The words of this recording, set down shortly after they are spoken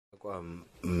አቋም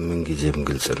ምንጊዜም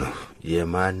ግልጽ ነው።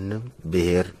 የማንም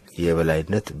ብሔር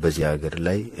የበላይነት በዚህ ሀገር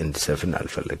ላይ እንዲሰፍን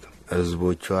አልፈልግም።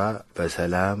 ህዝቦቿ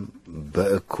በሰላም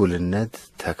በእኩልነት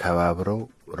ተከባብረው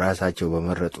ራሳቸው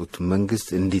በመረጡት መንግስት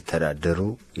እንዲተዳደሩ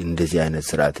እንደዚህ አይነት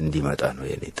ስርዓት እንዲመጣ ነው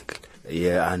የኔ ትግል።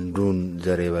 የአንዱን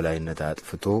ዘር የበላይነት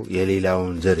አጥፍቶ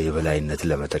የሌላውን ዘር የበላይነት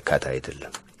ለመተካት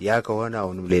አይደለም። ያ ከሆነ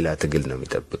አሁንም ሌላ ትግል ነው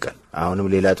የሚጠብቀን።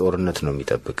 አሁንም ሌላ ጦርነት ነው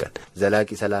የሚጠብቀን።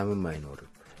 ዘላቂ ሰላምም አይኖርም።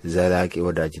 ዘላቂ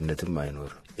ወዳጅነትም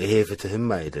አይኖርም። ይሄ ፍትህም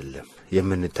አይደለም።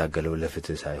 የምንታገለው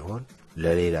ለፍትህ ሳይሆን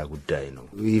ለሌላ ጉዳይ ነው።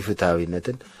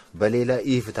 ይፍታዊነትን በሌላ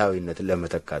ይፍታዊነትን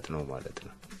ለመተካት ነው ማለት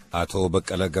ነው። አቶ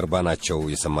በቀለ ገርባ ናቸው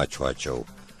የሰማችኋቸው።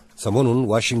 ሰሞኑን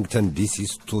ዋሽንግተን ዲሲ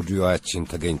ስቱዲዮአችን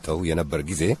ተገኝተው የነበር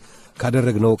ጊዜ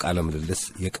ካደረግነው ቃለ ምልልስ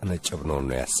የቀነጨብነው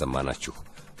ነው ያሰማናችሁ።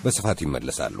 በስፋት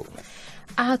ይመለሳሉ።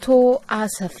 አቶ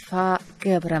አሰፋ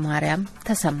ገብረ ማርያም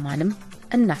ተሰማንም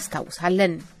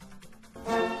እናስታውሳለን።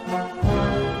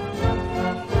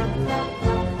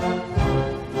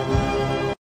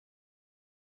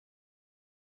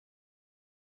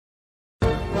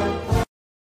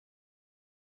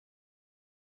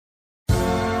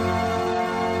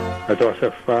 አቶ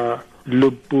አሰፋ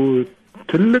ልቡ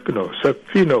ትልቅ ነው፣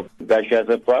 ሰፊ ነው። ጋሽ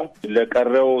አሰፋ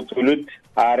ለቀረው ትውልድ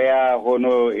አሪያ ሆኖ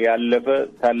ያለፈ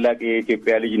ታላቅ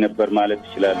የኢትዮጵያ ልጅ ነበር ማለት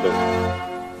ይችላል።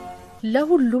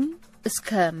 ለሁሉም እስከ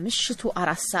ምሽቱ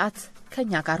 4 ሰዓት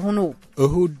ከኛ ጋር ሆኖ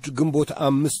እሁድ ግንቦት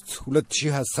 5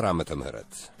 2010 ዓመተ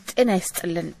ምህረት ጤና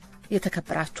ይስጥልን።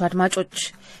 የተከበራችሁ አድማጮች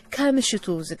ከምሽቱ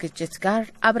ዝግጅት ጋር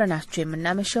አብረናችሁ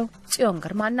የምናመሸው ጽዮን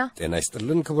ግርማና ጤና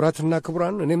ይስጥልን ክቡራትና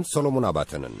ክቡራን፣ እኔም ሰሎሞን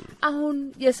አባተነን። አሁን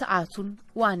የሰዓቱን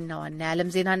ዋና ዋና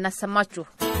የዓለም ዜና እናሰማችሁ።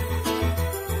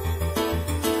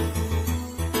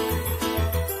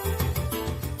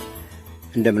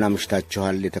 እንደምን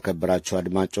አምሽታችኋል የተከበራችሁ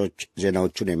አድማጮች።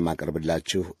 ዜናዎቹን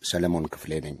የማቀርብላችሁ ሰለሞን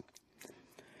ክፍሌ ነኝ።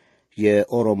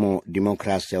 የኦሮሞ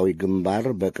ዲሞክራሲያዊ ግንባር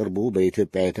በቅርቡ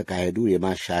በኢትዮጵያ የተካሄዱ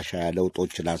የማሻሻያ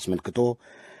ለውጦችን አስመልክቶ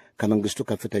ከመንግስቱ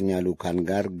ከፍተኛ ልኡካን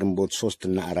ጋር ግንቦት 3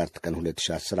 እና 4 ቀን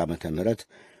 2010 ዓ.ም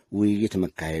ውይይት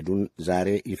መካሄዱን ዛሬ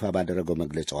ይፋ ባደረገው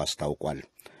መግለጫው አስታውቋል።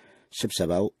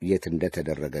 ስብሰባው የት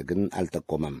እንደተደረገ ግን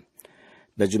አልጠቆመም።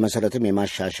 በዚህ መሰረትም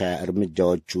የማሻሻያ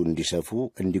እርምጃዎቹ እንዲሰፉ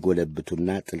እንዲጎለብቱና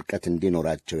ጥልቀት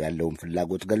እንዲኖራቸው ያለውን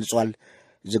ፍላጎት ገልጿል።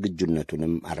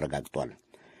 ዝግጁነቱንም አረጋግጧል።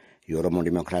 የኦሮሞ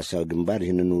ዲሞክራሲያዊ ግንባር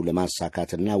ይህንኑ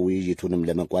ለማሳካትና ውይይቱንም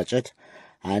ለመቋጨት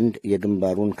አንድ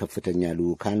የግንባሩን ከፍተኛ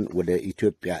ልኡካን ወደ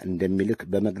ኢትዮጵያ እንደሚልክ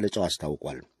በመግለጫው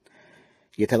አስታውቋል።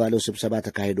 የተባለው ስብሰባ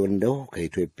ተካሂዶ እንደው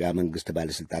ከኢትዮጵያ መንግስት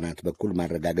ባለስልጣናት በኩል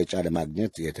ማረጋገጫ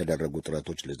ለማግኘት የተደረጉ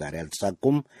ጥረቶች ለዛሬ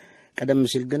አልተሳኩም። ቀደም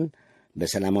ሲል ግን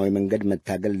በሰላማዊ መንገድ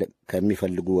መታገል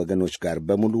ከሚፈልጉ ወገኖች ጋር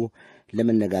በሙሉ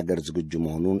ለመነጋገር ዝግጁ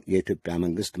መሆኑን የኢትዮጵያ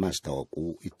መንግስት ማስታወቁ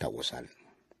ይታወሳል።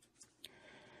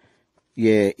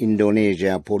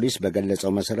 የኢንዶኔዥያ ፖሊስ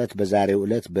በገለጸው መሰረት በዛሬው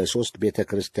ዕለት በ3 ቤተ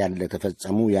ክርስቲያን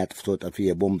ለተፈጸሙ የአጥፍቶ ጠፊ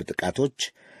የቦምብ ጥቃቶች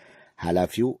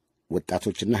ኃላፊው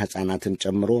ወጣቶችና ሕፃናትን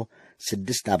ጨምሮ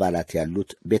 6 አባላት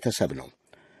ያሉት ቤተሰብ ነው።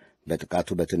 በጥቃቱ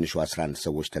በትንሹ 11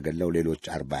 ሰዎች ተገድለው ሌሎች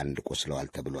 41 ቆስለዋል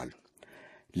ተብሏል።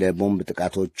 ለቦምብ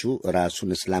ጥቃቶቹ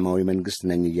ራሱን እስላማዊ መንግስት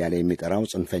ነኝ እያለ የሚጠራው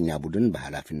ጽንፈኛ ቡድን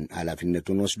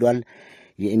ኃላፊነቱን ወስዷል።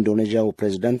 የኢንዶኔዥያው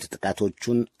ፕሬዝዳንት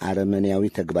ጥቃቶቹን አረመኔያዊ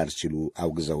ተግባር ሲሉ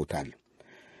አውግዘውታል።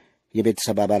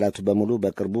 የቤተሰብ አባላቱ በሙሉ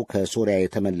በቅርቡ ከሶሪያ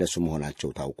የተመለሱ መሆናቸው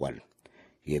ታውቋል።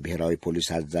 የብሔራዊ ፖሊስ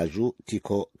አዛዡ ቲኮ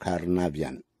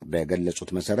ካርናቪያን በገለጹት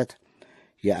መሰረት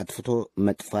የአጥፍቶ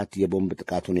መጥፋት የቦምብ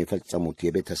ጥቃቱን የፈጸሙት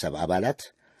የቤተሰብ አባላት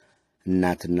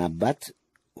እናትና አባት፣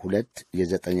 2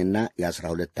 የ9ና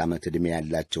የ12 ዓመት ዕድሜ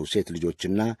ያላቸው ሴት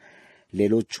ልጆችና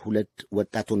ሌሎች 2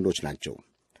 ወጣት ወንዶች ናቸው።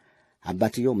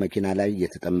 አባትየው መኪና ላይ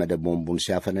የተጠመደ ቦምቡን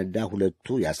ሲያፈነዳ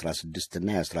 2 የ16ና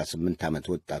የ18 ዓመት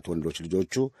ወጣት ወንዶች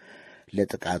ልጆቹ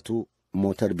ለጥቃቱ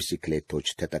ሞተር ቢሲክሌቶች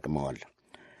ተጠቅመዋል።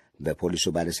 በፖሊሱ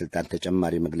ባለሥልጣን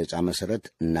ተጨማሪ መግለጫ መሠረት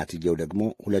እናትየው ደግሞ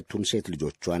 2ቱን ሴት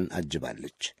ልጆቿን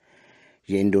አጅባለች።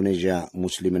 የኢንዶኔዥያ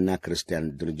ሙስሊምና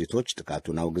ክርስቲያን ድርጅቶች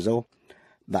ጥቃቱን አውግዘው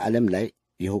በዓለም ላይ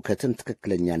የሁከትን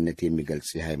ትክክለኛነት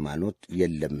የሚገልጽ ሃይማኖት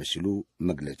የለም ሲሉ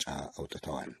መግለጫ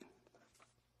አውጥተዋል።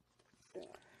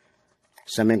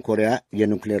 ሰሜን ኮሪያ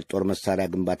የኑክሌር ጦር መሳሪያ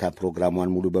ግንባታ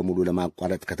ፕሮግራሟን ሙሉ በሙሉ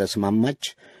ለማቋረጥ ከተስማማች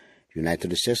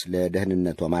ዩናይትድ ስቴትስ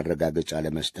ለደህንነቷ ማረጋገጫ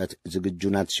ለመስጠት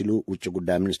ዝግጁ ናት ሲሉ ውጭ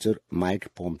ጉዳይ ሚኒስትር ማይክ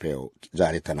ፖምፔዮ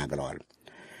ዛሬ ተናግረዋል።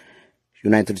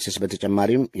 ዩናይትድ ስቴትስ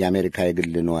በተጨማሪም የአሜሪካ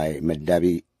የግል ንዋይ መዳቢ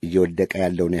እየወደቀ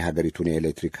ያለውን የሀገሪቱን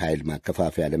የኤሌክትሪክ ኃይል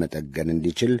ማከፋፈያ ለመጠገን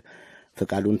እንዲችል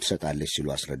ፈቃዱን ትሰጣለች ሲሉ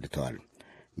አስረድተዋል።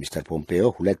 ሚስተር ፖምፔዮ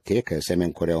 2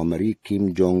 ከሰሜን ኮሪያው መሪ ኪም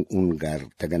ጆንግ ኡን ጋር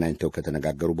ተገናኝተው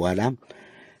ከተነጋገሩ በኋላ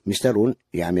ሚስተሩን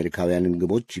የአሜሪካውያንን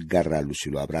ግቦች ይጋራሉ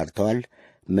ሲሉ አብራርተዋል።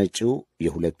 መጪው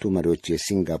የሁለቱ መሪዎች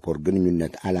የሲንጋፖር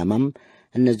ግንኙነት ዓላማም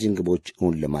እነዚህን ግቦች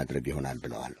እውን ለማድረግ ይሆናል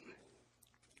ብለዋል።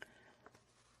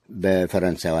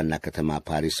 በፈረንሳይ ዋና ከተማ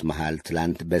ፓሪስ መሃል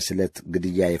ትላንት በስለት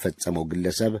ግድያ የፈጸመው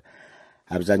ግለሰብ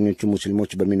አብዛኞቹ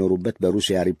ሙስሊሞች በሚኖሩበት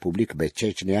በሩሲያ ሪፑብሊክ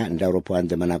በቼችኒያ እንደ አውሮፓውያን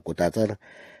ዘመን አቆጣጠር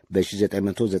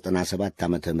በ1997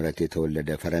 ዓ.ም የተወለደ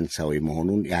ፈረንሳዊ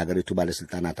መሆኑን የሀገሪቱ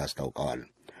ባለሥልጣናት አስታውቀዋል።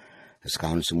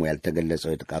 እስካሁን ስሙ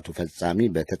ያልተገለጸው የጥቃቱ ፈጻሚ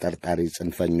በተጠርጣሪ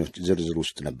ጽንፈኞች ዝርዝር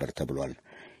ውስጥ ነበር ተብሏል።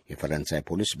 የፈረንሳይ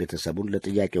ፖሊስ ቤተሰቡን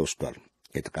ለጥያቄ ወስዷል።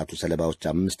 የጥቃቱ ሰለባዎች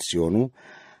 5 ሲሆኑ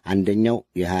አንደኛው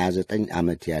የ29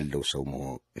 ዓመት ያለው ሰው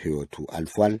ሕይወቱ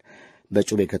አልፏል።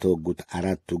 በጩቤ ከተወጉት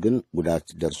 4ቱ ግን ጉዳት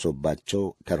ደርሶባቸው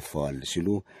ተርፈዋል ሲሉ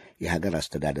የሀገር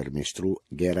አስተዳደር ሚኒስትሩ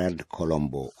ጌራርድ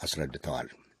ኮሎምቦ አስረድተዋል።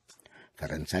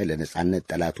 ፈረንሳይ ለነጻነት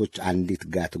ጠላቶች አንዲት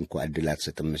ጋት እንኳ ዕድል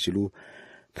አትሰጥም ሲሉ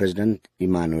ፕሬዚደንት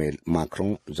ኢማኑኤል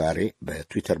ማክሮን ዛሬ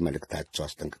በትዊተር መልእክታቸው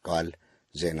አስጠንቅቀዋል።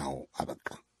 ዜናው አበቃ።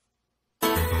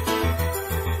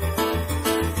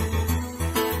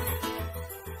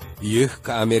 ይህ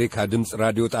ከአሜሪካ ድምፅ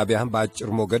ራዲዮ ጣቢያ በአጭር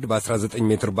ሞገድ በ19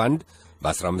 ሜትር ባንድ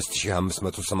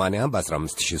በ15580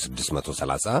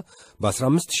 በ15630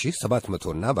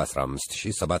 በ15700 እና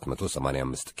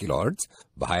በ15785 ኪሎ ሄርትዝ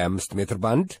በ25 ሜትር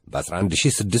ባንድ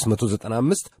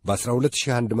በ11695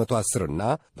 በ12110 እና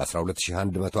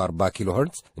በ12140 ኪሎ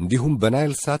ሄርትዝ እንዲሁም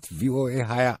በናይል ሳት ቪኦኤ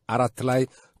 24 ላይ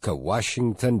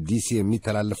ከዋሽንግተን ዲሲ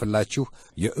የሚተላለፍላችሁ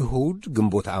የእሁድ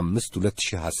ግንቦት 5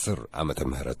 2010 ዓመተ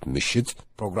ምህረት ምሽት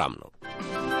ፕሮግራም ነው።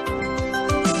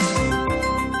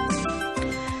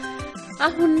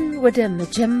 አሁን ወደ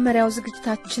መጀመሪያው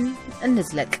ዝግጅታችን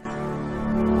እንዝለቅ።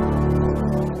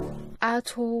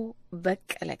 አቶ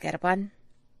በቀለ ገርባን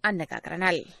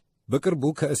አነጋግረናል። በቅርቡ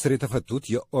ከእስር የተፈቱት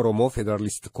የኦሮሞ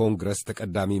ፌዴራሊስት ኮንግረስ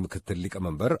ተቀዳሚ ምክትል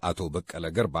ሊቀመንበር አቶ በቀለ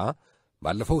ገርባ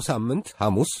ባለፈው ሳምንት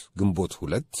ሐሙስ ግንቦት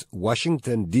 2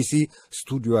 ዋሽንግተን ዲሲ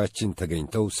ስቱዲዮአችን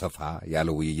ተገኝተው ሰፋ ያለ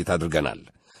ውይይት አድርገናል።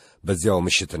 በዚያው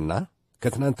ምሽትና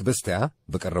ከትናንት በስቲያ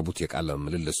በቀረቡት የቃለ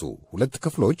ምልልሱ 2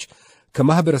 ክፍሎች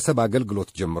ከማኅበረሰብ አገልግሎት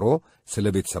ጀምሮ ስለ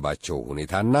ቤተሰባቸው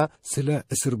ሁኔታና ስለ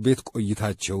እስር ቤት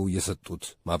ቆይታቸው የሰጡት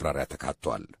ማብራሪያ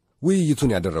ተካቷል።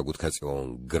 ውይይቱን ያደረጉት ከጽዮን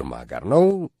ግርማ ጋር ነው።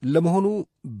 ለመሆኑ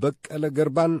በቀለ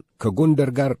ገርባን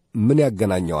ከጎንደር ጋር ምን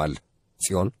ያገናኘዋል?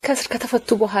 ጽዮን፣ ከእስር ከተፈቱ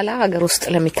በኋላ ሀገር ውስጥ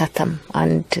ለሚታተም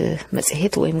አንድ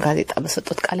መጽሔት ወይም ጋዜጣ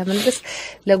በሰጡት ቃለ ምልልስ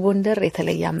ለጎንደር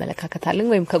የተለየ አመለካከት አለኝ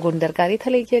ወይም ከጎንደር ጋር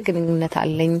የተለየ ግንኙነት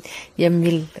አለኝ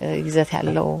የሚል ይዘት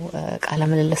ያለው ቃለ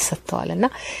ምልልስ ሰጥተዋልና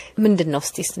ምንድነው?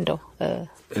 እስቲ እንደው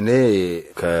እኔ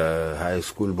ከሃይ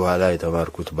ስኩል በኋላ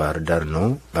የተማርኩት ባህር ዳር ነው።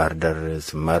 ባህር ዳር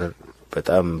ስማር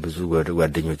በጣም ብዙ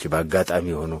ጓደኞች በአጋጣሚ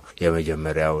ሆኖ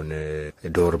የመጀመሪያውን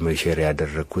ዶርም ሼር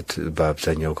ያደረኩት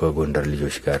በአብዛኛው ከጎንደር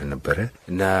ልጆች ጋር ነበረ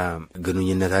እና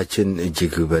ግንኙነታችን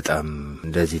እጅግ በጣም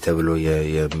እንደዚህ ተብሎ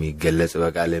የሚገለጽ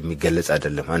በቃል የሚገለጽ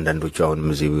አይደለም። አንዳንዶቹ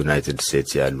አሁን እዚህ ዩናይትድ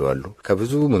ስቴትስ ያሉ አሉ።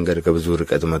 ከብዙ መንገድ ከብዙ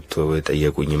ርቀት መጥተው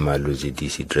የጠየቁኝም አሉ እዚህ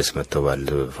ዲሲ ድረስ መጥተው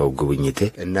ባለፈው ጉብኝቴ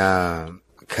እና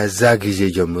ከዛ ጊዜ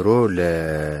ጀምሮ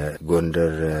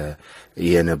ለጎንደር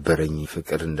የነበረኝ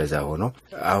ፍቅር እንደዛ ሆኖ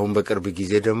አሁን በቅርብ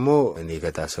ጊዜ ደግሞ እኔ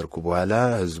ከታሰርኩ በኋላ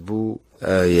ህዝቡ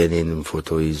የኔንም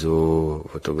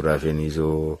ፎቶግራፊን ይዞ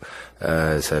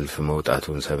ሰልፍ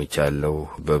መውጣቱን ሰምቻለሁ።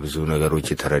 በብዙ ነገሮች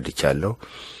ተረድቻለሁ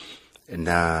እና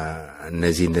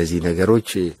እነዚህ ነገሮች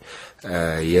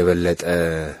የበለጠ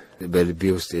በልቤ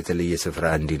ውስጥ የተለየ ስፍራ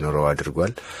እንዲኖረው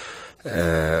አድርጓል።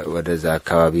 ወደዛ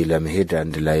አካባቢ ለመሄድ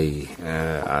አንድ ላይ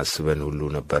አስበን ሁሉ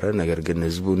ነበረ። ነገር ግን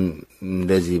ህዝቡን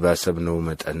እንደዚህ ባሰብነው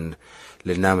መጠን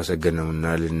ልናመሰግነውና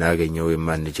ልናገኘው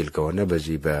የማንችል ከሆነ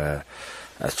በዚህ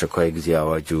በአስቸኳይ ጊዜ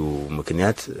አዋጁ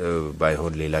ምክንያት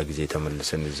ባይሆን ሌላ ጊዜ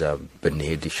ተመልሰን እዛ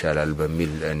ብንሄድ ይሻላል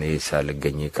በሚል እኔ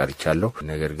ሳልገኝ ቀርቻለሁ።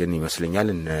 ነገር ግን ይመስለኛል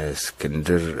እነ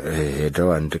እስክንድር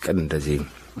ሄደው አንድ ቀን እንደዚህ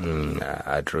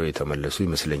አድረው የተመለሱ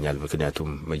ይመስለኛል። ምክንያቱም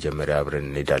መጀመሪያ አብረን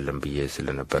እንሄዳለን ብዬ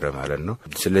ስለነበረ ማለት ነው።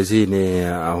 ስለዚህ እኔ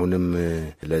አሁንም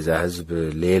ለዛ ህዝብ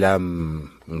ሌላም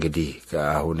እንግዲህ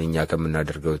አሁን እኛ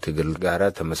ከምናደርገው ትግል ጋር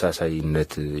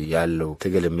ተመሳሳይነት ያለው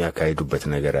ትግል የሚያካሂዱበት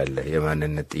ነገር አለ።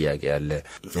 የማንነት ጥያቄ አለ።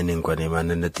 እኔ እንኳን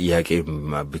የማንነት ጥያቄ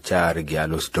ብቻ አድርጌ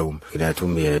አልወስደውም።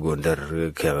 ምክንያቱም የጎንደር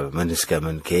ከምን እስከ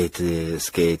ምን ከየት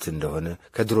እስከ የት እንደሆነ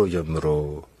ከድሮ ጀምሮ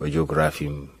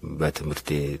በጂኦግራፊም በትምህርቴ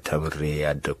ተምሬ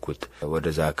ያደግኩት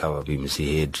ወደዛ አካባቢም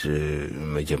ሲሄድ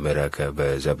መጀመሪያ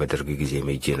በዛ በደርግ ጊዜ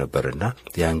ሄጄ ነበርና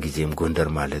ያን ጊዜም ጎንደር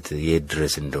ማለት የት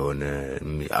ድረስ እንደሆነ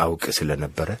አውቅ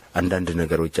ስለነበር አንዳንድ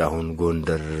ነገሮች አሁን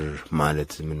ጎንደር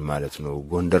ማለት ምን ማለት ነው፣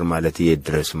 ጎንደር ማለት የት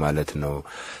ድረስ ማለት ነው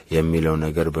የሚለው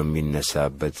ነገር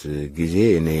በሚነሳበት ጊዜ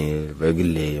እኔ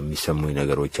በግሌ የሚሰሙኝ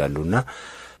ነገሮች አሉና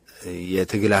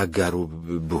የትግል አጋሩ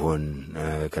ብሆን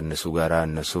ከነሱ ጋር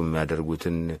እነሱ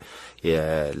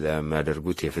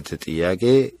የሚያደርጉት የፍትህ ጥያቄ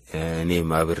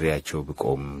እኔም አብሬያቸው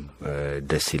ብቆም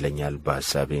ደስ ይለኛል።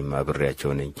 በሐሳቤም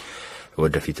አብሬያቸው ነኝ።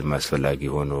 ወደፊትም አስፈላጊ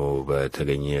ሆኖ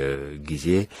በተገኘ ጊዜ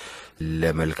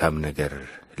ለመልካም ነገር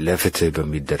ለፍትህ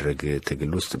በሚደረግ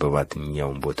ትግል ውስጥ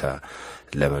በማንኛውም ቦታ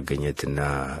ለመገኘትና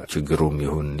ችግሩም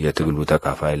ይሁን የትግሉ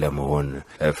ተካፋይ ለመሆን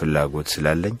ፍላጎት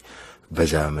ስላለኝ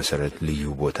በዛ መሰረት ልዩ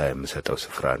ቦታ የምሰጠው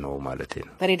ስፍራ ነው ማለት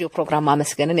ነው። በሬዲዮ ፕሮግራም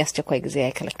ማመስገንን ያስቸኳይ ጊዜ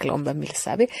አይከለክለውም በሚል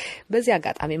ሐሳቤ በዚህ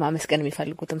አጋጣሚ ማመስገን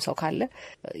የሚፈልጉትም ሰው ካለ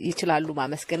ይችላሉ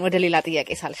ማመስገን። ወደ ሌላ ጥያቄ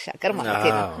ሳልሻገር ማለት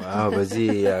ነው። አዎ በዚህ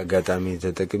አጋጣሚ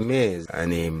ተጠቅሜ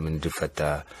እኔም እንድፈታ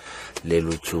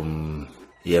ሌሎቹም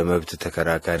የመብት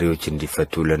ተከራካሪዎች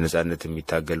እንዲፈቱ ለነጻነት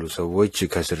የሚታገሉ ሰዎች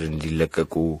ከስር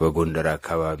እንዲለቀቁ በጎንደር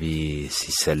አካባቢ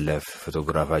ሲሰለፍ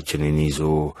ፎቶግራፋችንን ይዞ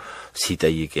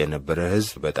ሲጠይቅ የነበረ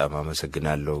ህዝብ በጣም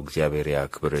አመሰግናለሁ። እግዚአብሔር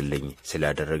ያክብርልኝ።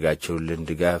 ስላደረጋችሁልን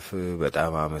ድጋፍ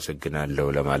በጣም አመሰግናለሁ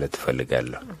ለማለት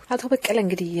ፈልጋለሁ። አቶ በቀለ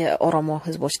እንግዲህ የኦሮሞ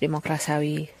ህዝቦች ዴሞክራሲያዊ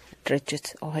ድርጅት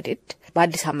ኦህዴድ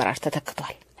በአዲስ አመራር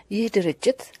ተተክቷል። ይህ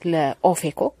ድርጅት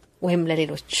ለኦፌኮ ወይም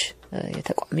ለሌሎች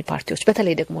የተቃዋሚ ፓርቲዎች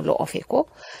በተለይ ደግሞ ለኦፌኮ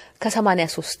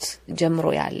ከ83 ጀምሮ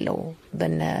ያለው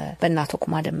በእናቶ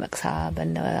ኩማ ደመቅሳ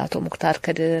በእናቶ ሙክታር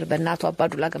ከድር በእናቶ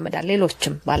አባዱላ ገመዳ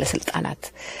ሌሎችም ባለስልጣናት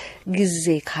ጊዜ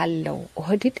ካለው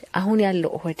ኦህዴድ አሁን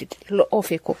ያለው ኦህዴድ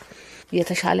ለኦፌኮ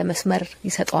የተሻለ መስመር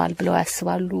ይሰጣዋል ብለው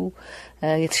ያስባሉ?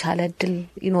 የተሻለ እድል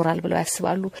ይኖራል ብለው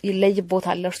ያስባሉ?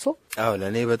 ይለይቦታል እርሶ? አዎ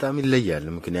ለኔ በጣም ይለያል።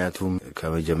 ምክንያቱም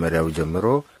ከመጀመሪያው ጀምሮ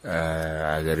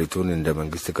አገሪቱን እንደ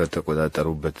መንግስት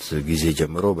ከተቆጣጠሩበት ጊዜ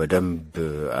ጀምሮ በደንብ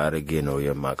አርጌ ነው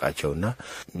የማቃቸውና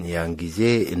ያን ጊዜ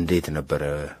እንዴት ነበረ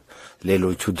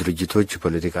ሌሎቹ ድርጅቶች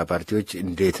ፖለቲካ ፓርቲዎች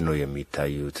እንዴት ነው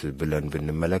የሚታዩት ብለን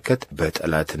ብንመለከት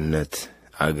በጠላትነት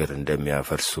አገር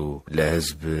እንደሚያፈርሱ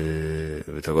ለህዝብ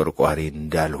ተቆርቋሪ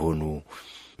እንዳልሆኑ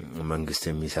መንግስት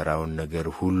የሚሰራውን ነገር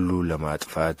ሁሉ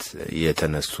ለማጥፋት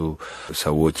የተነሱ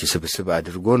ሰዎች ስብስብ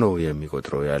አድርጎ ነው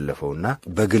የሚቆጥረው ያለፈውና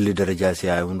በግል ደረጃ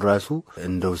ሲያዩን ራሱ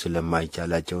እንደው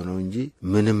ስለማይቻላቸው ነው እንጂ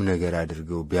ምንም ነገር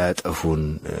አድርገው ቢያጠፉን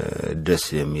ደስ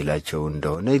የሚላቸው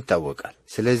እንደሆነ ይታወቃል።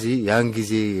 ስለዚህ ያን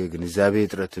ጊዜ የግንዛቤ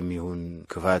እጥረትም ይሁን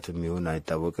ክፋትም ይሁን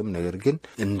አይታወቅም። ነገር ግን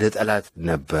እንደ ጠላት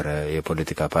ነበረ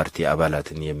የፖለቲካ ፓርቲ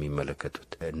አባላትን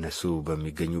የሚመለከቱት። እነሱ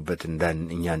በሚገኙበት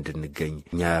እኛ እንድንገኝ፣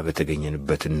 እኛ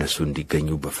በተገኘንበት እነሱ እንዲገኙ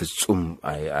በፍጹም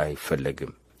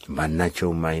አይፈለግም።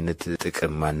 ማናቸውም አይነት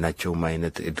ጥቅም፣ ማናቸውም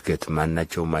አይነት እድገት፣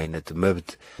 ማናቸውም አይነት መብት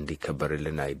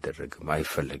እንዲከበርልን አይደረግም፣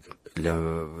 አይፈለግም።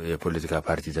 የፖለቲካ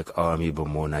ፓርቲ ተቃዋሚ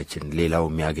በመሆናችን ሌላው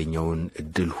የሚያገኘውን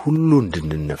እድል ሁሉ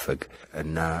እንድንነፈግ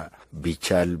እና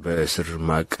ቢቻል በእስር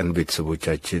ማቀን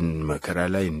ቤተሰቦቻችን መከራ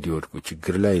ላይ እንዲወድቁ፣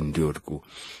 ችግር ላይ እንዲወድቁ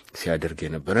ሲያደርግ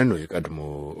የነበረ ነው የቀድሞ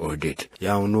ኦህዴድ።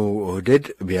 የአሁኑ ኦህዴድ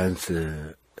ቢያንስ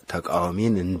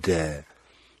ተቃዋሚን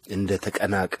እንደ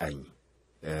ተቀናቃኝ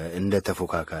እንደ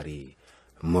ተፎካካሪ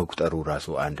መቁጠሩ ራሱ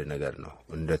አንድ ነገር ነው።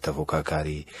 እንደ ተፎካካሪ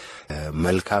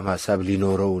መልካም ሐሳብ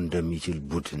ሊኖረው እንደሚችል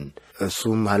ቡድን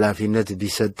እሱም ኃላፊነት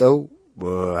ቢሰጠው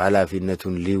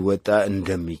ኃላፊነቱን ሊወጣ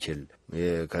እንደሚችል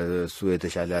ከሱ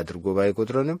የተሻለ አድርጎ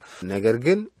ባይቆጥረንም ነገር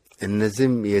ግን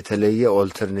እነዚህም የተለየ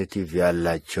ኦልተርኔቲቭ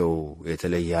ያላቸው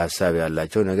የተለየ ሐሳብ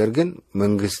ያላቸው ነገር ግን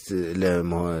መንግስት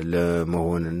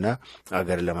ለመሆንና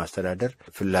አገር ለማስተዳደር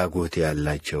ፍላጎት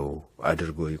ያላቸው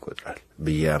አድርጎ ይቆጥራል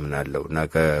ብዬ አምናለሁ እና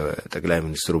ከጠቅላይ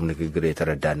ሚኒስትሩም ንግግር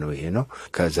የተረዳነው ይሄ ነው።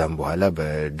 ከዛም በኋላ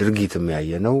በድርጊትም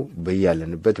ያየነው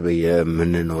በያለንበት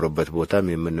በየምንኖርበት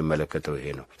ቦታም የምንመለከተው ይሄ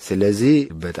ነው። ስለዚህ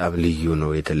በጣም ልዩ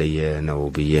ነው፣ የተለየ ነው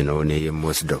ብዬ ነው እኔ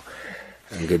የምወስደው።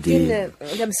 እንግዲህ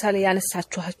ለምሳሌ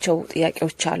ያነሳችኋቸው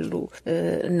ጥያቄዎች አሉ።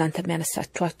 እናንተም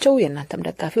ያነሳችኋቸው የእናንተም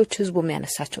ደጋፊዎች ህዝቡም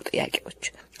ያነሳቸው ጥያቄዎች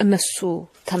እነሱ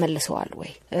ተመልሰዋል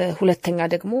ወይ? ሁለተኛ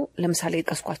ደግሞ ለምሳሌ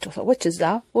የጠቀስኳቸው ሰዎች እዛ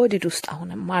ኦህዴድ ውስጥ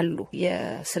አሁንም አሉ።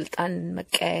 የስልጣን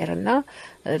መቀያየርና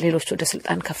ሌሎች ወደ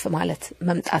ስልጣን ከፍ ማለት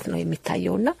መምጣት ነው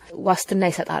የሚታየውና ዋስትና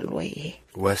ይሰጣሉ ወይ? ይሄ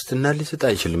ዋስትና ሊሰጥ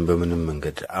አይችልም በምንም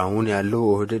መንገድ። አሁን ያለው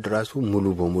ኦህዴድ ራሱ ሙሉ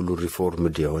በሙሉ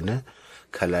ሪፎርምድ የሆነ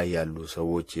ከላይ ያሉ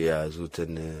ሰዎች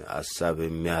የያዙትን ሐሳብ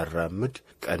የሚያራምድ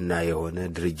ቀና የሆነ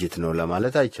ድርጅት ነው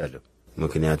ለማለት አይቻልም።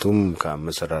 ምክንያቱም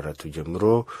ከመሰራረቱ ጀምሮ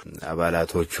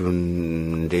አባላቶቹን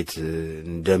እንዴት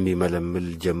እንደሚመለምል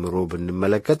ጀምሮ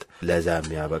ብንመለከት ለዛ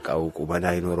የሚያበቃው ቁመና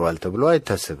ይኖረዋል ተብሎ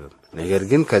አይታሰብም። ነገር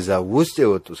ግን ከዛ ውስጥ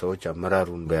የወጡ ሰዎች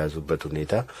አመራሩን በያዙበት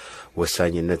ሁኔታ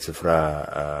ወሳኝነት ስፍራ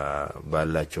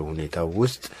ባላቸው ሁኔታ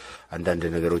ውስጥ አንዳንድ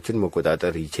ነገሮችን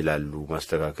መቆጣጠር ይችላሉ፣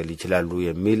 ማስተካከል ይችላሉ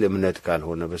የሚል እምነት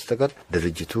ካልሆነ በስተቀር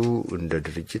ድርጅቱ እንደ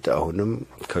ድርጅት አሁንም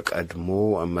ከቀድሞ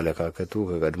አመለካከቱ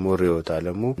ከቀድሞ ርዕዮተ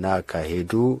ዓለሙ እና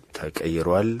አካሄዱ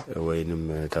ተቀይሯል ወይንም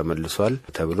ተመልሷል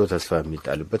ተብሎ ተስፋ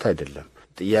የሚጣልበት አይደለም።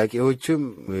 ጥያቄዎችም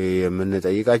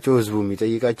የምንጠይቃቸው ህዝቡ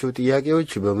የሚጠይቃቸው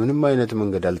ጥያቄዎች በምንም አይነት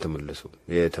መንገድ አልተመለሱም።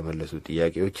 የተመለሱ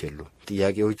ጥያቄዎች የሉም።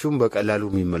 ጥያቄዎቹም በቀላሉ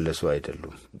የሚመለሱ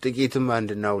አይደሉም። ጥቂትም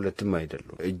አንድና ሁለትም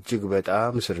አይደሉም። እጅግ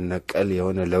በጣም ስር ነቀል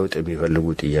የሆነ ለውጥ የሚፈልጉ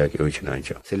ጥያቄዎች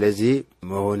ናቸው። ስለዚህ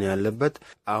መሆን ያለበት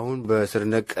አሁን በስር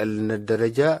ነቀልነት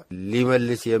ደረጃ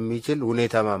ሊመልስ የሚችል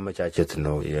ሁኔታ ማመቻቸት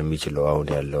ነው የሚችለው አሁን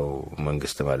ያለው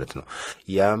መንግስት ማለት ነው።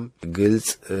 ያም ግልጽ፣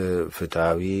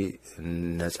 ፍትሃዊ፣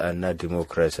 ነጻና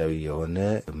ዲሞክራሲያዊ የሆነ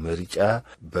ምርጫ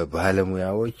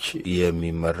በባለሙያዎች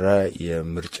የሚመራ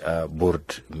የምርጫ ቦርድ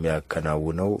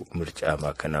የሚያከናውነው ምርጫ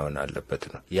ማከናወን አለበት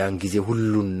ነው። ያን ጊዜ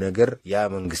ሁሉን ነገር ያ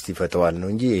መንግስት ይፈተዋል ነው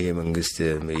እንጂ ይሄ መንግስት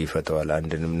ይፈተዋል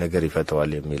አንድንም ነገር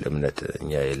ይፈተዋል የሚል እምነት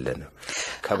እኛ የለንም።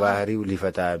 ከባህሪው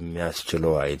ሊፈታ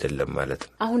የሚያስችለው አይደለም ማለት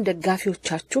ነው። አሁን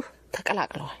ደጋፊዎቻችሁ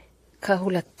ተቀላቅለዋል።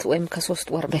 ከ2 ወይም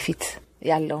ከ3 ወር በፊት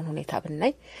ያለውን ሁኔታ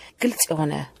ብናይ ግልጽ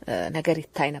የሆነ ነገር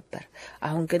ይታይ ነበር።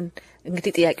 አሁን ግን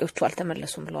እንግዲህ ጥያቄዎቹ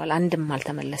አልተመለሱም ብለዋል። አንድም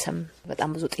አልተመለሰም።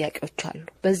 በጣም ብዙ ጥያቄዎች አሉ።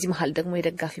 በዚህ መሃል ደግሞ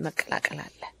የደጋፊ መቀላቀል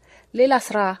አለ። ሌላ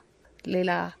ስራ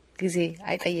ሌላ ጊዜ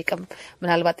አይጠይቅም።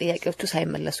 ምናልባት ጥያቄዎቹ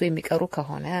ሳይመለሱ የሚቀሩ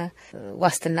ከሆነ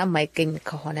ዋስትና የማይገኝ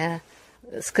ከሆነ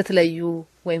እስክትለዩ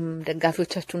ወይም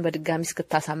ደጋፊዎቻችሁን በድጋሚ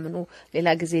እስክታሳምኑ ሌላ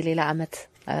ጊዜ ሌላ አመት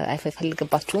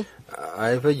አይፈልግባችሁም?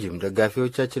 አይፈጅም።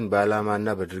 ደጋፊዎቻችን በአላማና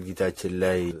በድርጊታችን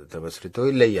ላይ ተመስርተው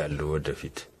ይለያሉ።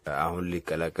 ወደፊት አሁን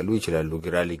ሊቀላቀሉ ይችላሉ፣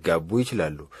 ግራ ሊጋቡ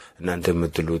ይችላሉ። እናንተ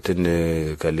የምትሉትን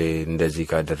ከሌ እንደዚህ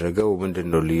ካደረገው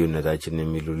ምንድነው ልዩነታችን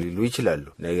የሚሉ ሊሉ ይችላሉ።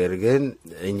 ነገር ግን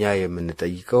እኛ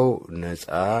የምንጠይቀው ነጻ፣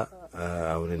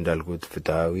 አሁን እንዳልኩት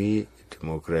ፍትሃዊ፣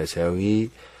 ዲሞክራሲያዊ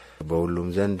በሁሉም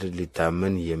ዘንድ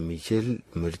ሊታመን የሚችል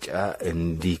ምርጫ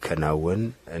እንዲከናወን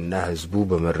እና ህዝቡ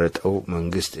በመረጠው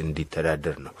መንግስት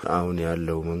እንዲተዳደር ነው። አሁን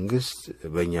ያለው መንግስት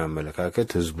በእኛ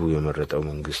አመለካከት ህዝቡ የመረጠው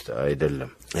መንግስት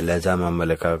አይደለም። ለዛም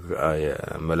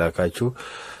አመለካቹ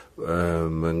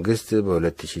መንግስት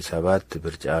በ2007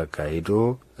 ምርጫ አካሂዶ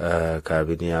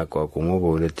ካቢኔ አቋቁሞ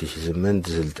በ2008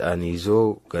 ስልጣን ይዞ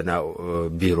ገና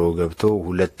ቢሮ ገብቶ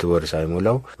 2 ወር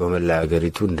ሳይሞላው በመላ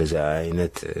ሀገሪቱ እንደዛ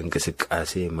አይነት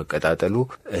እንቅስቃሴ መቀጣጠሉ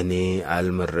እኔ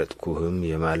አልመረጥኩህም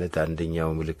የማለት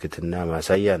አንደኛው ምልክትና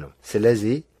ማሳያ ነው።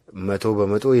 ስለዚህ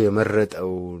 100%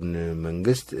 የመረጠውን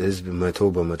መንግስት ህዝብ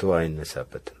 100%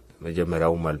 አይነሳበትም።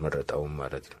 መጀመሪያውም አልመረጠውም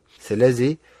ማለት ነው።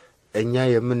 ስለዚህ እኛ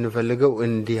የምንፈልገው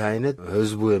እንዲህ አይነት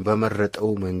ህዝቡ በመረጠው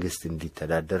መንግስት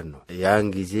እንዲተዳደር ነው። ያን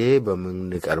ጊዜ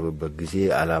በምንቀርብበት ጊዜ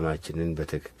አላማችንን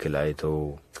በትክክል አይተው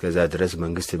እስከዛ ድረስ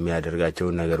መንግስት የሚያደርጋቸው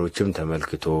ነገሮችም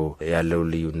ተመልክቶ ያለው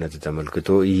ልዩነት ተመልክቶ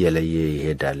እየለየ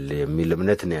ይሄዳል የሚል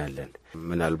እምነት ነው ያለን።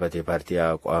 ምናልባት የፓርቲ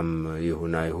አቋም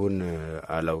ይሁን አይሁን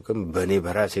አላውቅም። በእኔ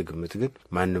በራሴ ግምት ግን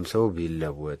ማንም ሰው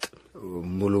ቢለወጥ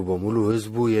ሙሉ በሙሉ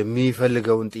ህዝቡ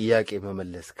የሚፈልገውን ጥያቄ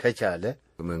መመለስ ከቻለ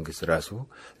መንግስት ራሱ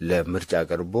ለምርጫ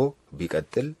ቀርቦ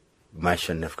ቢቀጥል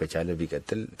ማሸነፍ ከቻለ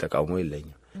ቢቀጥል ተቃውሞ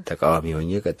የለኝም። ተቃዋሚ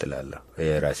ሆኜ እቀጥላለሁ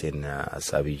የራሴን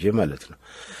ሐሳብ ይዤ ማለት ነው።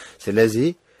 ስለዚህ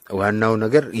ዋናው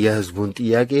ነገር የህዝቡን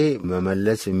ጥያቄ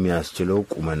መመለስ የሚያስችለው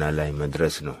ቁመና ላይ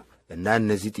መድረስ ነው እና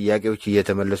እነዚህ ጥያቄዎች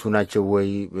እየተመለሱ ናቸው ወይ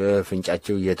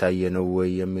ፍንጫቸው እየታየ ነው ወይ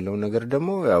የሚለው ነገር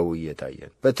ደግሞ ያው እየታየ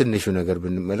ነው። በትንሹ ነገር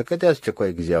ብንመለከት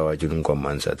ያስቸኳይ ጊዜ አዋጅን እንኳን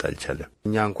ማንሳት አልቻለም።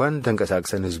 እኛ እንኳን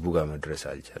ተንቀሳቅሰን ህዝቡ ጋር መድረስ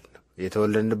አልቻለም።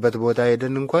 የተወለድንበት ቦታ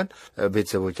ሄደን እንኳን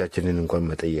ቤተሰቦቻችንን እንኳን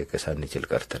መጠየቅ ሳንችል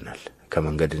ቀርተናል።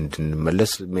 ከመንገድ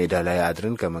እንድንመለስ ሜዳ ላይ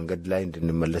አድረን ከመንገድ ላይ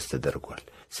እንድንመለስ ተደርጓል።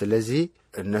 ስለዚህ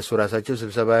እነሱ ራሳቸው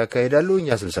ስብሰባ ያካሂዳሉ፣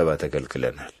 እኛ ስብሰባ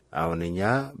ተከልክለናል። አሁን እኛ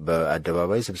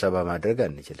በአደባባይ ስብሰባ ማድረግ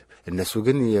አንችልም። እነሱ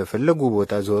ግን የፈለጉ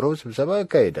ቦታ ዞረው ስብሰባ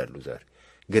ያካሂዳሉ። ዛሬ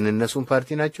ግን እነሱም ፓርቲ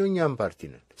ናቸው፣ እኛም ፓርቲ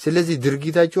ነን። ስለዚህ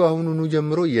ድርጊታቸው አሁኑኑ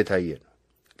ጀምሮ እየታየ ነው።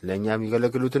 ለእኛ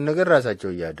የሚከለክሉትን ነገር ራሳቸው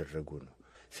እያደረጉ ነው።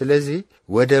 ስለዚህ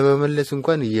ወደ መመለስ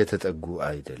እንኳን እየተጠጉ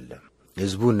አይደለም።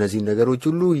 ህዝቡ እነዚህ ነገሮች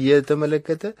ሁሉ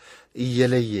እየተመለከተ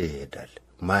እየለየ ይሄዳል።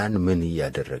 ማን ምን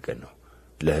እያደረገ ነው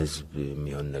ለህዝብ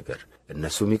የሚሆን ነገር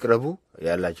እነሱ የሚቀርቡ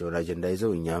ያላቸውን አጀንዳ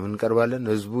ይዘው እኛም እንቀርባለን።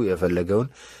 ህዝቡ የፈለገውን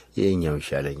የኛው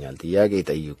ይሻለኛል ጥያቄ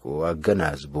ጠይቆ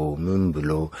አገናዝቦ ምን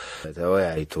ብሎ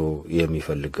ተወያይቶ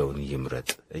የሚፈልገውን ይምረጥ።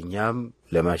 እኛም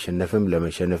ለማሸነፍም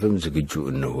ለመሸነፍም ዝግጁ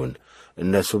እንሁን።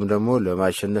 እነሱም ደግሞ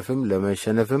ለማሸነፍም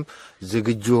ለመሸነፍም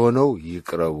ዝግጁ ሆነው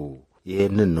ይቅረቡ።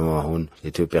 ይሄንን ነው አሁን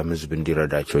የኢትዮጵያ ህዝብ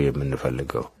እንዲረዳቸው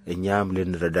የምንፈልገው። እኛም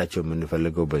ልንረዳቸው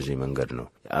የምንፈልገው በዚህ መንገድ ነው።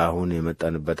 አሁን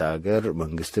የመጣንበት ሀገር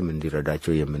መንግስትም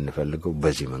እንዲረዳቸው የምንፈልገው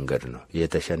በዚህ መንገድ ነው።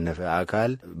 የተሸነፈ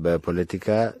አካል በፖለቲካ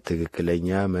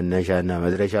ትክክለኛ መነሻና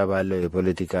መድረሻ ባለው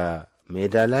የፖለቲካ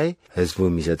ሜዳ ላይ ህዝቡ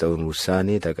የሚሰጠውን ውሳኔ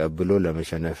ተቀብሎ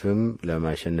ለመሸነፍም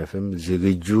ለማሸነፍም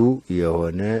ዝግጁ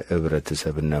የሆነ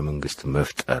ህብረተሰብና መንግስት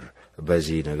መፍጠር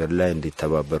በዚህ ነገር ላይ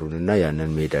እንዲተባበሩንና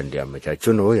ያንን ሜዳ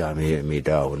እንዲያመቻቹ ነው። ያ ሜዳ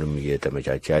አሁንም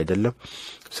እየተመቻቸ አይደለም።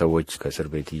 ሰዎች ከእስር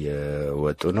ቤት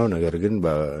እየወጡ ነው። ነገር ግን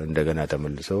እንደገና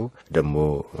ተመልሰው ደግሞ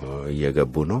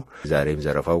እየገቡ ነው። ዛሬም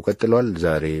ዘረፋው ቀጥሏል።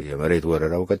 ዛሬ የመሬት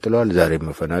ወረራው ቀጥሏል። ዛሬም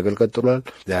መፈናቀል ቀጥሏል።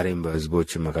 ዛሬም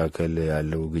በህዝቦች መካከል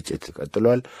ያለው ግጭት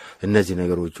ቀጥሏል። እነዚህ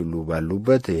ነገሮች ሁሉ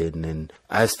ባሉበት ይህንን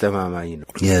አስተማማኝ ነው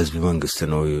የህዝብ መንግስት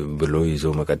ነው ብሎ ይዞ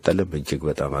መቀጠልም እጅግ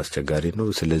በጣም አስቸጋሪ ነው።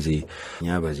 ስለዚህ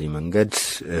እኛ በዚህ መንገድ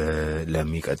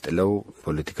ለሚቀጥለው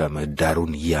ፖለቲካ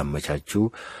ምህዳሩን እያመቻቹ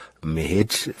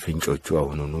መሄድ ፍንጮቹ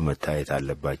አሁኑኑ መታየት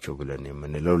አለባቸው ብለን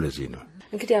የምንለው ለዚህ ነው።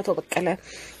 እንግዲህ አቶ በቀለ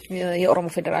የኦሮሞ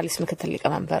ፌዴራሊስት ምክትል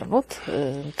ሊቀመንበር ኖት።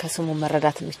 ከስሙ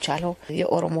መረዳት የሚቻለው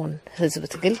የኦሮሞን ህዝብ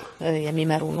ትግል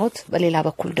የሚመሩ ኖት። በሌላ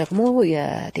በኩል ደግሞ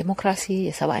የዲሞክራሲ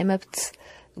የሰብአዊ መብት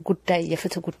ጉዳይ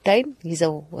የፍትህ ጉዳይ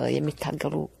ይዘው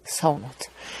የሚታገሉ ሰው ኖት።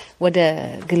 ወደ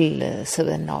ግል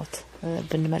ስብዕናዎት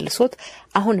ብንመልሶት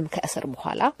አሁንም ከእስር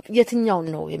በኋላ የትኛውን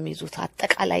ነው የሚይዙት?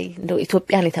 አጠቃላይ እንደው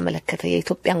ኢትዮጵያን የተመለከተ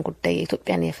የኢትዮጵያን ጉዳይ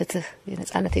የኢትዮጵያን የፍትህ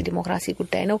የነጻነት የዲሞክራሲ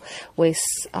ጉዳይ ነው ወይስ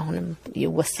አሁንም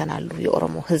ይወሰናሉ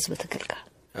የኦሮሞ ህዝብ ትግል ጋር?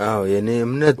 አዎ የኔ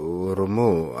እምነት ኦሮሞ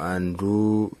አንዱ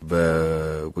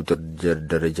በቁጥር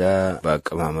ደረጃ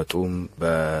በአቀማመጡም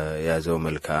በያዘው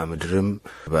መልክዓ ምድርም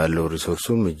ባለው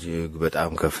ሪሶርሱም እጅግ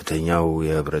በጣም ከፍተኛው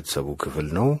የህብረተሰቡ ክፍል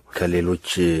ነው። ከሌሎች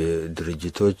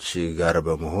ድርጅቶች ጋር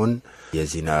በመሆን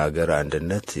የዚህን ሀገር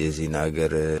አንድነት የዚህን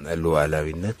ሀገር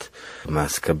ሉዓላዊነት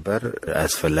ማስከበር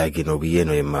አስፈላጊ ነው ብዬ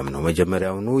ነው የማምነው።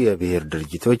 መጀመሪያውኑ የብሔር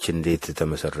ድርጅቶች እንዴት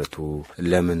ተመሰረቱ፣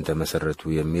 ለምን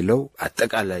ተመሰረቱ የሚለው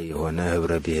አጠቃላይ የሆነ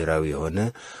ህብረ ብሔራዊ የሆነ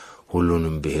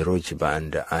ሁሉንም ብሔሮች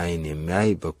በአንድ አይን የሚያይ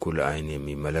በኩል አይን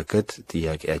የሚመለከት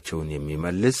ጥያቄያቸውን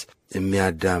የሚመልስ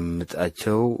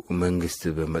የሚያዳምጣቸው መንግስት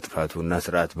በመጥፋቱና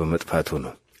ስርዓት በመጥፋቱ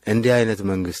ነው። እንዲህ አይነት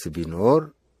መንግስት ቢኖር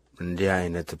እንዲህ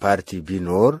አይነት ፓርቲ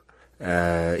ቢኖር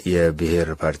የብሔር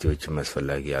ፓርቲዎች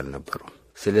አስፈላጊ አልነበሩም።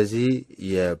 ስለዚህ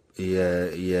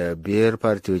የብሔር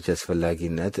ፓርቲዎች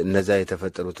አስፈላጊነት እነዛ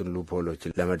የተፈጠሩትን ሉፖሎች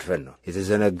ለመድፈን ነው።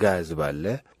 የተዘነጋ ህዝብ አለ፣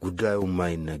 ጉዳዩ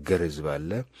የማይነገር ህዝብ አለ፣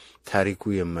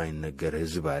 ታሪኩ የማይነገር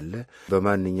ህዝብ አለ።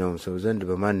 በማንኛውም ሰው ዘንድ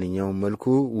በማንኛውም መልኩ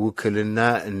ውክልና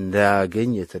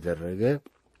እንዳያገኝ የተደረገ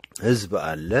ህዝብ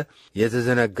አለ።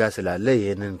 የተዘነጋ ስላለ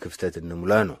ይህንን ክፍተት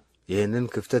እንሙላ ነው። ይህንን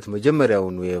ክፍተት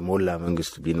መጀመሪያውኑ የሞላ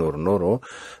መንግስት ቢኖር ኖሮ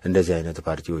እንደዚህ አይነት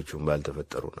ፓርቲዎቹን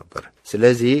ባልተፈጠሩ ነበር።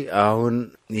 ስለዚህ አሁን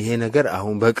ይሄ ነገር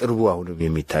አሁን በቅርቡ አሁንም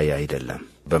የሚታይ አይደለም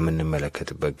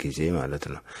በምንመለከትበት ጊዜ ማለት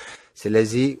ነው።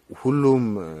 ስለዚህ ሁሉም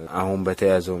አሁን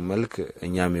በተያዘው መልክ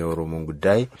እኛም የኦሮሞን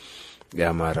ጉዳይ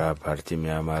የአማራ ፓርቲም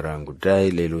የአማራን ጉዳይ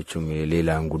ሌሎችም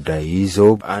የሌላን ጉዳይ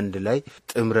ይዘው አንድ ላይ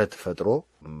ጥምረት ፈጥሮ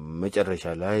መጨረሻ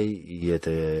ላይ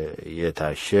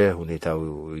የታሸ ሁኔታው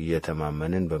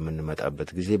እየተማመንን በምንመጣበት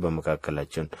ጊዜ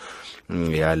በመካከላችን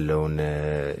ያለውን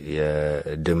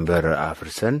የድንበር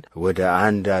አፍርሰን ወደ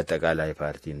አንድ አጠቃላይ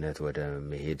ፓርቲነት ወደ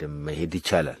መሄድ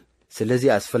ይቻላል። ስለዚህ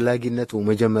አስፈላጊነቱ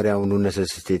መጀመሪያውኑ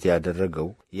ነሰሲቴት ያደረገው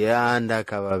የአንድ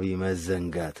አካባቢ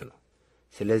መዘንጋት ነው።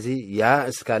 ስለዚህ ያ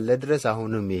እስካለ ድረስ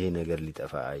አሁንም ይሄ ነገር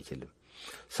ሊጠፋ አይችልም።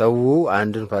 ሰው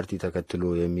አንድን ፓርቲ ተከትሎ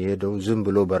የሚሄደው ዝም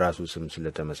ብሎ በራሱ ስም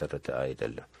ስለተመሰረተ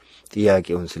አይደለም፣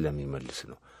 ጥያቄውን ስለሚመልስ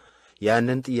ነው።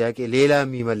 ያንን ጥያቄ ሌላ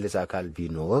የሚመልስ አካል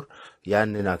ቢኖር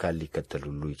ያንን አካል ሊከተል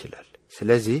ሁሉ ይችላል።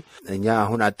 ስለዚህ እኛ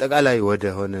አሁን አጠቃላይ ወደ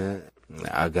ሆነ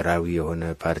አገራዊ የሆነ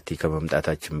ፓርቲ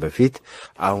ከመምጣታችን በፊት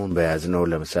አሁን በያዝነው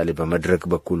ለምሳሌ በመድረክ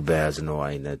በኩል በያዝነው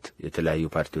አይነት የተለያዩ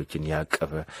ፓርቲዎችን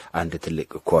ያቀፈ አንድ ትልቅ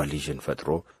ኮአሊሽን ፈጥሮ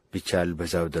ቢቻል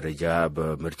በዛው ደረጃ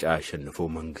በምርጫ አሸንፎ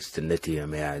መንግስትነት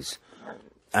የመያዝ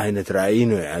አይነት ራዕይ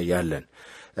ነው ያለን።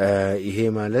 ይሄ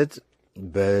ማለት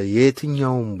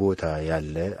በየትኛውም ቦታ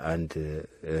ያለ አንድ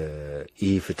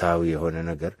ኢፍትሃዊ የሆነ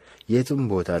ነገር የትም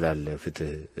ቦታ ላለ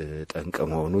ፍትህ ጠንቅ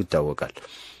መሆኑ ይታወቃል።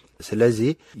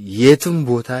 ስለዚህ የትም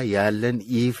ቦታ ያለን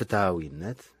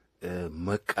ኢፍትሃዊነት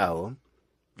መቃወም፣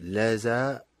 ለዛ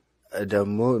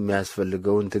ደግሞ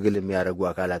የሚያስፈልገውን ትግል የሚያደርጉ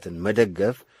አካላትን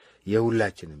መደገፍ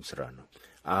የሁላችንም ስራ ነው።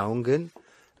 አሁን ግን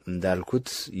እንዳልኩት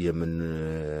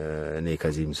እኔ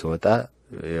ከዚህም ስወጣ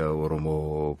የኦሮሞ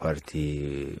ፓርቲ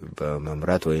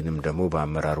በመምራት ወይንም ደግሞ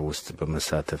በአመራር ውስጥ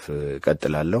በመሳተፍ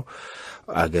ቀጥላለሁ።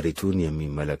 አገሪቱን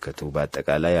የሚመለከቱ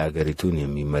በአጠቃላይ አገሪቱን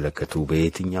የሚመለከቱ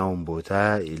በየትኛውም ቦታ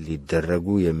ሊደረጉ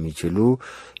የሚችሉ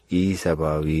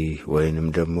ኢሰብአዊ ወይንም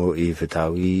ደግሞ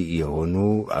ኢፍትሃዊ የሆኑ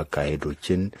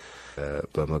አካሄዶችን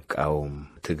በመቃወም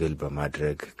ትግል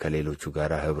በማድረግ ከሌሎቹ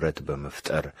ጋር ህብረት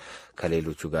በመፍጠር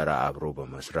ከሌሎቹ ጋር አብሮ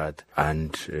በመስራት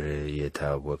አንድ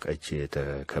የታወቀች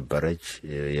የተከበረች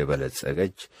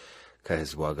የበለጸገች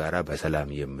ከህዝቧ ጋር በሰላም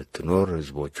የምትኖር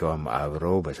ህዝቦቿም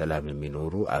አብረው በሰላም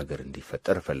የሚኖሩ አገር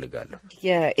እንዲፈጠር ፈልጋለሁ።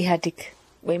 የኢህአዴግ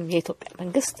ወይም የኢትዮጵያ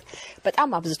መንግስት በጣም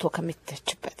አብዝቶ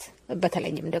ከሚተችበት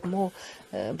በተለይም ደግሞ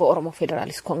በኦሮሞ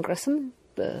ፌዴራሊስት ኮንግረስም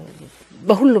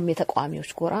በሁሉም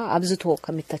የተቃዋሚዎች ጎራ አብዝቶ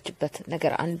ከሚታችበት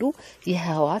ነገር አንዱ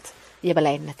የህወሓት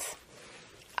የበላይነት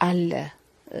አለ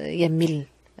የሚል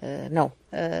ነው።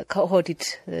 ከኦህዴድ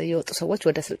የወጡ ሰዎች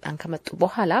ወደ ስልጣን ከመጡ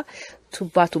በኋላ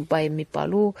ቱባ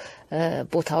የሚባሉ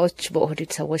ቦታዎች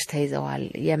በኦህዴድ ሰዎች ተይዘዋል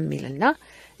የሚልና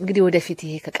እንግዲህ ወደፊት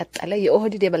ይሄ ከቀጠለ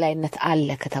የኦህዴድ የበላይነት አለ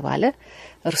ከተባለ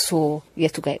እርሶ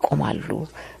የቱ ጋር ይቆማሉ?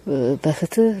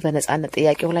 በፍትህ በነጻነት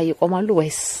ጥያቄው ላይ ይቆማሉ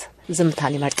ወይስ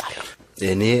ዝምታን ይመርጣሉ?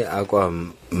 እኔ አቋም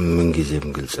ምንጊዜም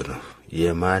ግልጽ ነው።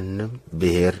 የማንም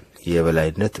ብሔር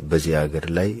የበላይነት በዚህ ሀገር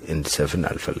ላይ እንዲሰፍን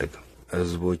አልፈልግም።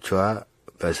 ህዝቦቿ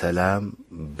በሰላም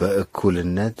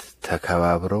በእኩልነት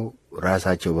ተከባብረው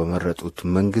ራሳቸው በመረጡት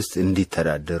መንግስት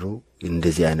እንዲተዳደሩ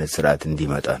እንደዚህ አይነት ስርዓት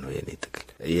እንዲመጣ ነው የኔ ትግል።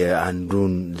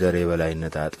 የአንዱን ዘር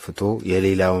የበላይነት አጥፍቶ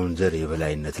የሌላውን ዘር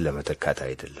የበላይነት ለመተካት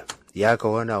አይደለም። ያ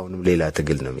ከሆነ አሁንም ሌላ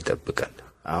ትግል ነው የሚጠብቀን።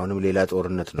 አሁንም ሌላ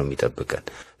ጦርነት ነው የሚጠብቀን።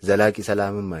 ዘላቂ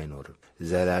ሰላምም አይኖርም፣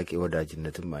 ዘላቂ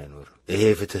ወዳጅነትም አይኖርም። ይሄ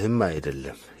ፍትህም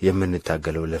አይደለም።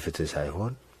 የምንታገለው ለፍትህ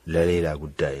ሳይሆን ለሌላ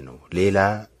ጉዳይ ነው። ሌላ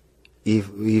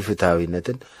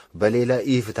ኢፍታዊነትን በሌላ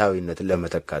ኢፍታዊነትን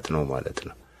ለመተካት ነው ማለት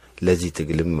ነው። ለዚህ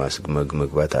ትግልም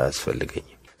መግባት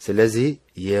አያስፈልገኝም። ስለዚህ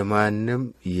የማንም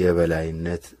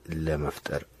የበላይነት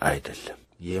ለመፍጠር አይደለም።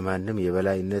 የማንም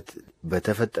የበላይነት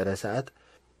በተፈጠረ ሰዓት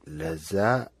ለዛ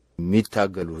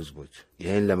የሚታገሉ ህዝቦች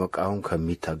ይሄን ለመቃወም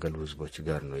ከሚታገሉ ህዝቦች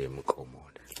ጋር ነው የምቆመው።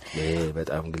 ይሄ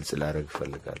በጣም ግልጽ ላደርግ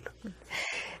ፈልጋለሁ።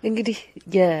 እንግዲህ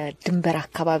የድንበር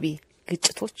አካባቢ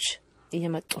ግጭቶች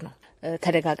እየመጡ ነው።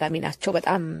 ተደጋጋሚ ናቸው።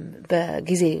 በጣም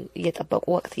በጊዜ እየጠበቁ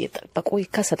ወቅት እየጠበቁ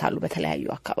ይከሰታሉ በተለያዩ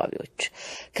አካባቢዎች።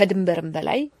 ከድንበርም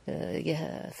በላይ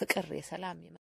የፍቅር የሰላም